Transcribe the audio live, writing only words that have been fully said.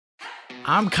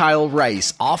I'm Kyle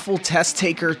Rice, awful test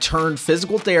taker turned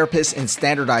physical therapist and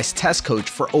standardized test coach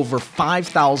for over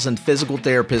 5,000 physical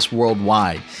therapists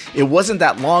worldwide. It wasn't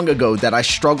that long ago that I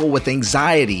struggled with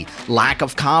anxiety, lack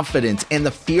of confidence, and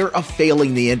the fear of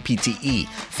failing the NPTE.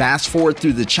 Fast forward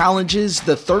through the challenges,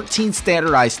 the 13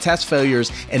 standardized test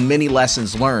failures, and many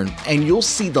lessons learned, and you'll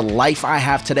see the life I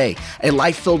have today, a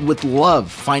life filled with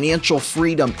love, financial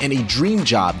freedom, and a dream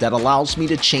job that allows me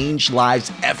to change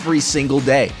lives every single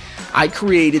day. I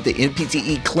created the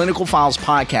NPTE Clinical Files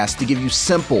podcast to give you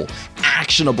simple,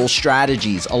 actionable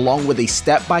strategies along with a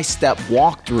step-by-step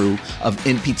walkthrough of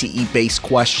NPTE-based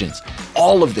questions.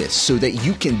 All of this so that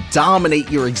you can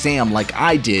dominate your exam like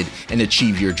I did and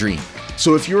achieve your dream.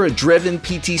 So if you're a driven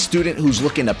PT student who's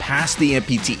looking to pass the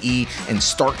NPTE and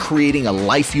start creating a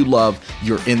life you love,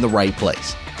 you're in the right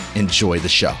place. Enjoy the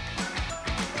show.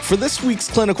 For this week's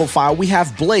clinical file, we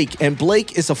have Blake, and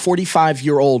Blake is a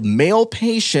 45-year-old male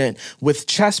patient with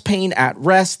chest pain at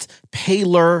rest,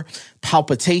 pallor,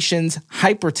 palpitations,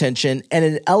 hypertension, and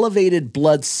an elevated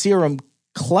blood serum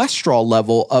cholesterol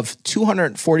level of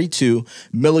 242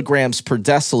 milligrams per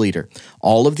deciliter.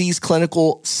 All of these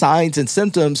clinical signs and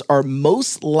symptoms are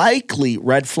most likely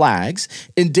red flags,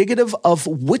 indicative of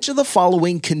which of the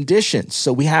following conditions.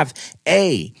 So we have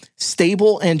A,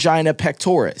 stable angina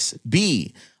pectoris,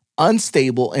 B,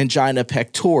 unstable angina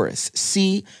pectoris,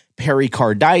 C,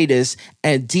 pericarditis,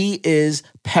 and D is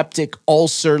peptic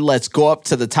ulcer. Let's go up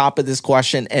to the top of this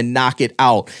question and knock it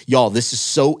out. Y'all, this is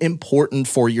so important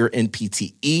for your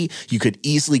NPTE. You could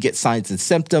easily get signs and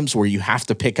symptoms where you have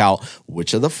to pick out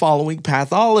which of the following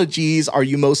pathologies are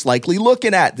you most likely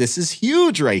looking at. This is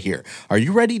huge right here. Are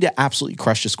you ready to absolutely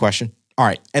crush this question? All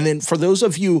right. And then for those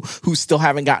of you who still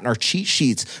haven't gotten our cheat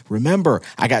sheets, remember,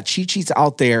 I got cheat sheets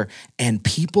out there and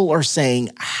people are saying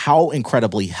how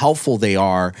incredibly helpful they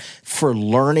are for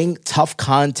learning tough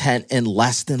content in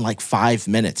less than like 5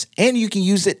 minutes. And you can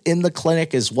use it in the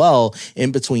clinic as well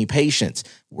in between patients.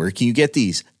 Where can you get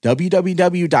these?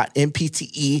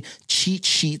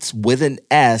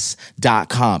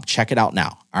 www.nptecheatsheetswithans.com. Check it out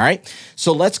now. All right.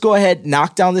 So let's go ahead,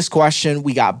 knock down this question.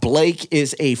 We got Blake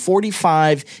is a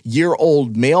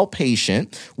 45-year-old male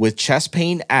patient with chest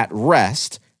pain at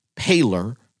rest,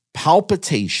 pallor,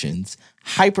 palpitations,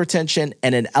 hypertension,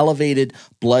 and an elevated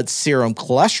blood serum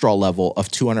cholesterol level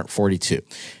of 242.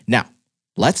 Now,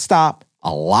 let's stop.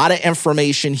 A lot of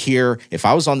information here. If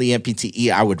I was on the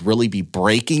NPTE, I would really be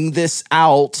breaking this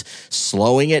out,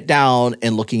 slowing it down,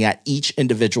 and looking at each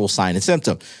individual sign and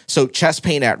symptom. So chest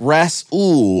pain at rest.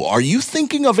 Ooh, are you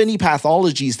thinking of any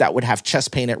pathologies that would have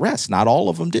chest pain at rest? Not all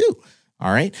of them do.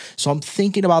 All right. So I'm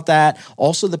thinking about that.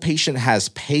 Also, the patient has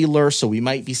pallor, so we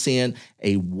might be seeing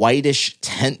a whitish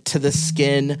tint to the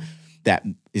skin that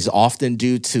is often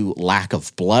due to lack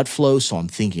of blood flow. So I'm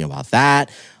thinking about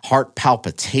that. Heart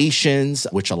palpitations,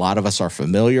 which a lot of us are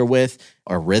familiar with.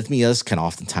 Arrhythmias can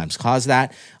oftentimes cause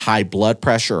that. High blood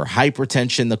pressure or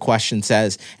hypertension, the question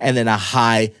says, and then a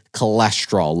high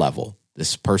cholesterol level.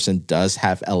 This person does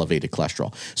have elevated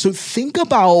cholesterol. So think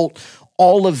about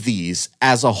all of these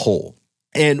as a whole.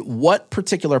 And what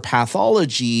particular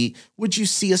pathology would you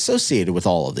see associated with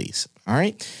all of these? All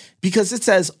right. Because it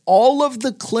says all of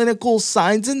the clinical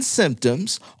signs and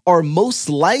symptoms are most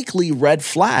likely red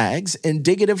flags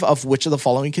indicative of which of the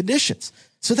following conditions.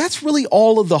 So that's really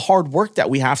all of the hard work that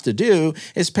we have to do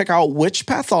is pick out which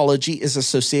pathology is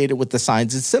associated with the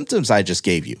signs and symptoms I just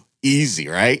gave you. Easy,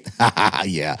 right?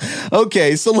 Yeah.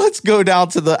 Okay, so let's go down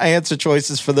to the answer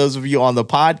choices for those of you on the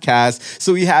podcast.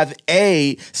 So we have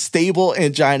A, stable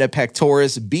angina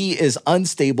pectoris, B is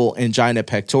unstable angina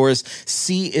pectoris,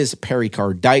 C is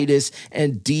pericarditis,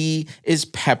 and D is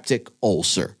peptic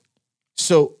ulcer.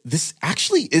 So this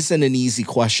actually isn't an easy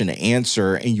question to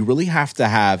answer, and you really have to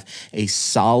have a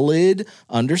solid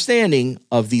understanding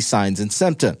of these signs and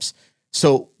symptoms.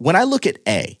 So when I look at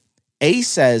A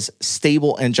says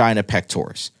stable angina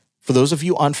pectoris. For those of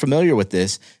you unfamiliar with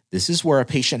this, this is where a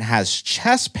patient has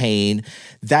chest pain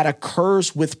that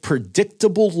occurs with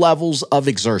predictable levels of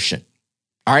exertion.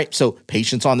 All right, so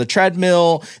patients on the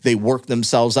treadmill, they work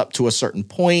themselves up to a certain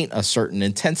point, a certain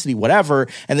intensity, whatever,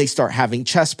 and they start having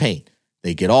chest pain.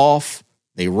 They get off,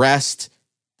 they rest,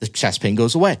 the chest pain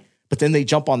goes away. But then they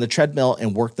jump on the treadmill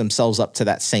and work themselves up to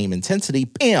that same intensity.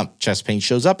 Bam, chest pain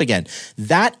shows up again.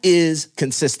 That is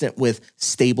consistent with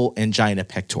stable angina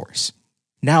pectoris.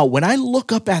 Now, when I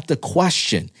look up at the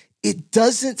question, it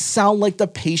doesn't sound like the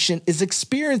patient is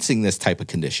experiencing this type of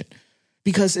condition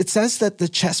because it says that the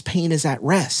chest pain is at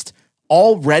rest.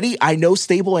 Already, I know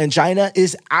stable angina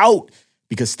is out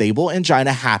because stable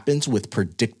angina happens with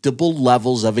predictable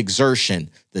levels of exertion.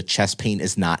 The chest pain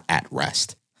is not at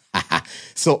rest.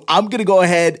 So I'm going to go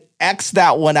ahead, X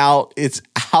that one out. It's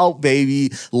out,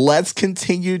 baby. Let's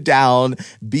continue down.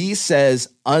 B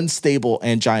says unstable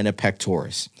angina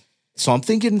pectoris. So I'm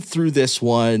thinking through this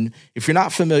one. If you're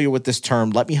not familiar with this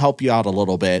term, let me help you out a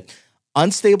little bit.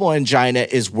 Unstable angina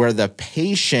is where the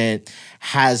patient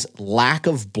has lack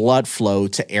of blood flow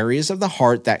to areas of the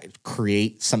heart that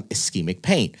create some ischemic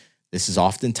pain. This is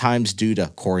oftentimes due to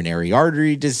coronary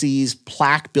artery disease,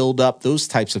 plaque buildup, those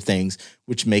types of things,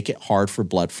 which make it hard for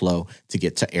blood flow to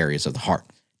get to areas of the heart.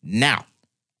 Now,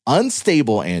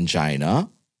 unstable angina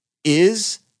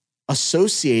is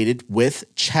associated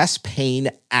with chest pain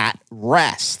at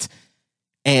rest.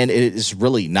 And it is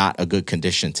really not a good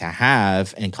condition to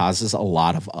have and causes a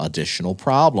lot of additional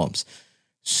problems.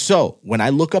 So when I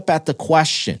look up at the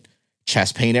question,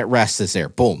 chest pain at rest is there.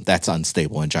 Boom, that's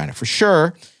unstable angina for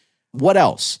sure. What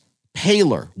else?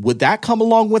 Paler. Would that come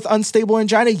along with unstable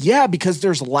angina? Yeah, because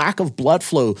there's lack of blood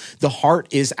flow. The heart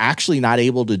is actually not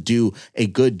able to do a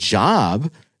good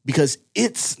job because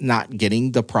it's not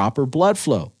getting the proper blood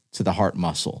flow to the heart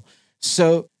muscle.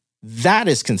 So that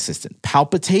is consistent.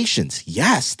 Palpitations,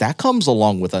 yes, that comes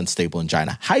along with unstable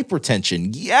angina.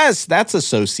 Hypertension, yes, that's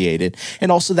associated.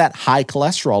 And also that high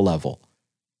cholesterol level,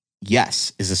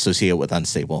 yes, is associated with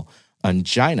unstable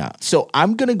angina. So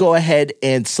I'm going to go ahead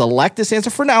and select this answer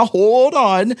for now. Hold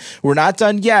on. We're not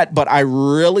done yet, but I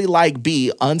really like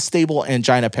B, unstable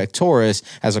angina pectoris,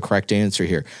 as a correct answer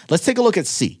here. Let's take a look at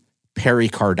C,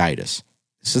 pericarditis.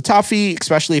 It's a toughie,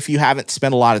 especially if you haven't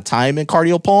spent a lot of time in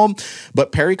cardiopulm,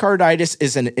 but pericarditis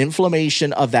is an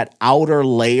inflammation of that outer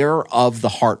layer of the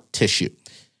heart tissue.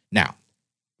 Now,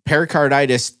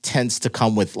 pericarditis tends to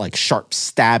come with like sharp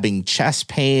stabbing chest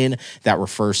pain that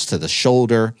refers to the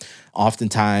shoulder.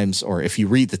 Oftentimes, or if you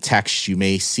read the text, you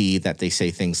may see that they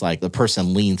say things like the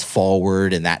person leans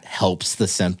forward and that helps the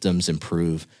symptoms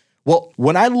improve. Well,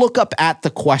 when I look up at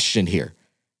the question here,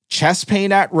 chest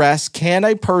pain at rest, can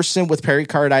a person with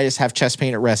pericarditis have chest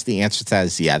pain at rest? The answer to that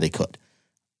is yeah, they could.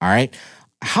 All right.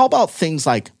 How about things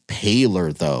like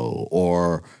paler though,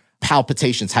 or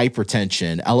palpitations,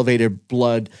 hypertension, elevated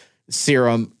blood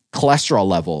serum, cholesterol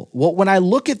level? Well, when I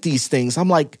look at these things, I'm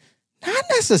like, not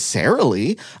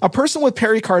necessarily. A person with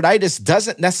pericarditis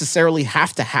doesn't necessarily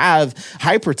have to have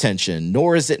hypertension,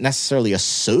 nor is it necessarily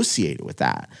associated with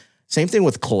that. Same thing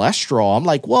with cholesterol. I'm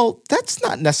like, well, that's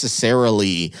not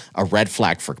necessarily a red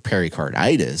flag for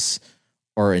pericarditis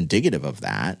or indicative of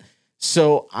that.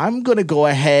 So I'm going to go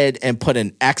ahead and put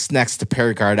an X next to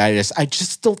pericarditis. I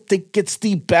just don't think it's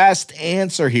the best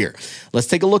answer here. Let's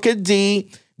take a look at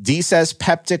D. D says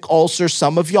peptic ulcer.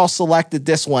 Some of y'all selected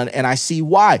this one, and I see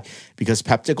why. Because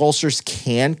peptic ulcers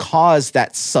can cause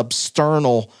that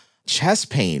substernal chest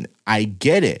pain. I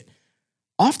get it.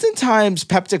 Oftentimes,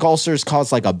 peptic ulcers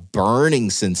cause like a burning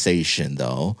sensation,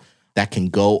 though, that can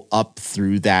go up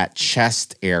through that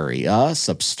chest area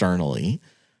substernally.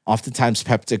 Oftentimes,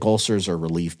 peptic ulcers are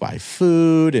relieved by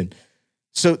food. And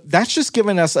so that's just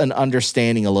giving us an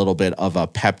understanding a little bit of a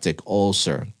peptic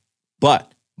ulcer.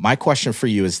 But my question for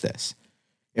you is this.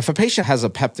 If a patient has a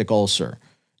peptic ulcer,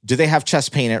 do they have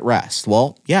chest pain at rest?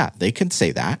 Well, yeah, they can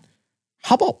say that.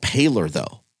 How about paler,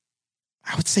 though?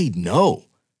 I would say no.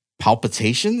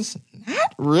 Palpitations?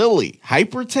 Not really.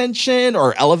 Hypertension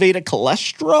or elevated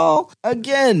cholesterol?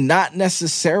 Again, not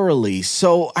necessarily.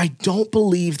 So I don't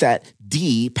believe that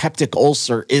D, peptic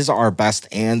ulcer, is our best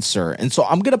answer. And so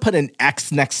I'm going to put an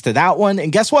X next to that one.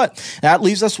 And guess what? That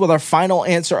leaves us with our final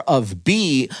answer of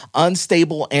B,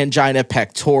 unstable angina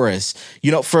pectoris.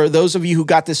 You know, for those of you who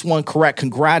got this one correct,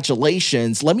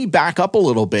 congratulations. Let me back up a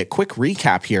little bit. Quick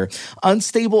recap here.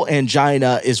 Unstable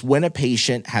angina is when a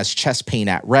patient has chest pain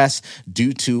at rest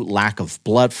due to lack of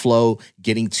blood flow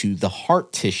getting to the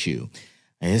heart tissue.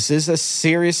 And this is a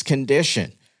serious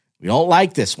condition. We don't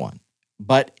like this one,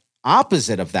 but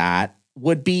opposite of that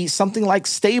would be something like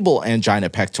stable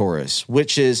angina pectoris,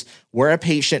 which is where a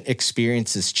patient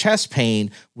experiences chest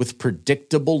pain with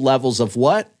predictable levels of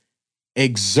what?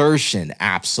 Exertion,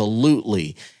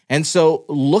 absolutely. And so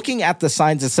looking at the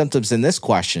signs and symptoms in this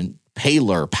question,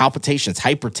 paler, palpitations,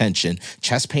 hypertension,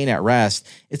 chest pain at rest,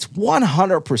 it's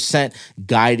 100%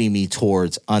 guiding me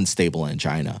towards unstable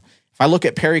angina. If I look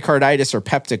at pericarditis or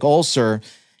peptic ulcer,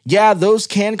 yeah, those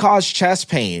can cause chest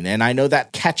pain, and I know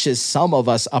that catches some of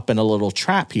us up in a little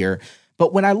trap here.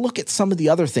 But when I look at some of the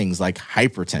other things like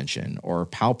hypertension or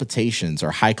palpitations or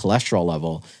high cholesterol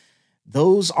level,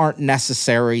 those aren't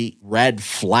necessary red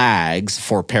flags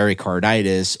for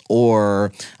pericarditis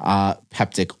or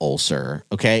peptic ulcer.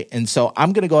 Okay. And so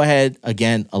I'm going to go ahead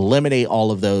again, eliminate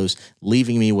all of those,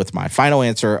 leaving me with my final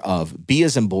answer of B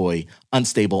as in boy,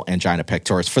 unstable angina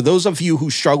pectoris. For those of you who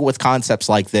struggle with concepts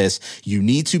like this, you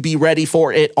need to be ready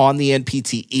for it on the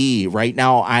NPTE. Right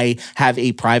now, I have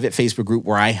a private Facebook group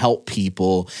where I help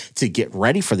people to get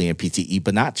ready for the NPTE,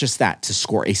 but not just that, to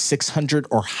score a 600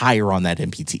 or higher on that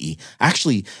NPTE. I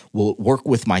actually will work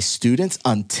with my students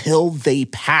until they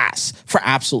pass for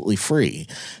absolutely free.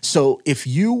 So if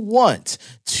you want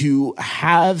to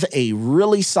have a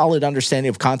really solid understanding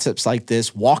of concepts like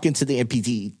this, walk into the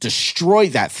NPTE, destroy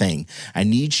that thing, I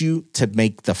need you to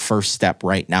make the first step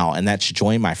right now, and that's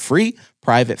join my free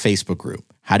private Facebook group.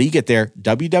 How do you get there?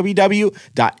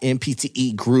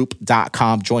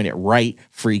 www.nptegroup.com. Join it right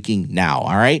freaking now,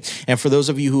 all right? And for those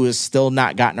of you who have still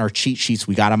not gotten our cheat sheets,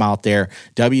 we got them out there,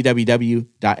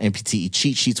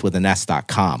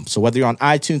 www.nptecheatsheets.com. So whether you're on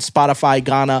iTunes, Spotify,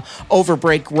 Ghana,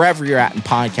 Overbreak, wherever you're at in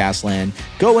podcast land,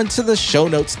 go into the show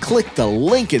notes, click the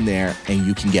link in there, and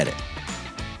you can get it.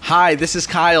 Hi, this is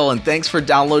Kyle, and thanks for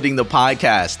downloading the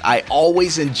podcast. I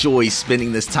always enjoy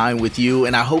spending this time with you,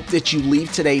 and I hope that you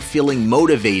leave today feeling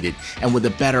motivated and with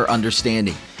a better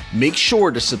understanding. Make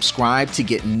sure to subscribe to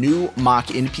get new mock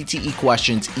NPTE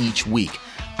questions each week.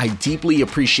 I deeply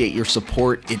appreciate your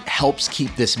support. It helps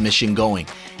keep this mission going.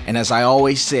 And as I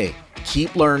always say,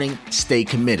 keep learning, stay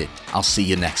committed. I'll see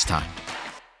you next time.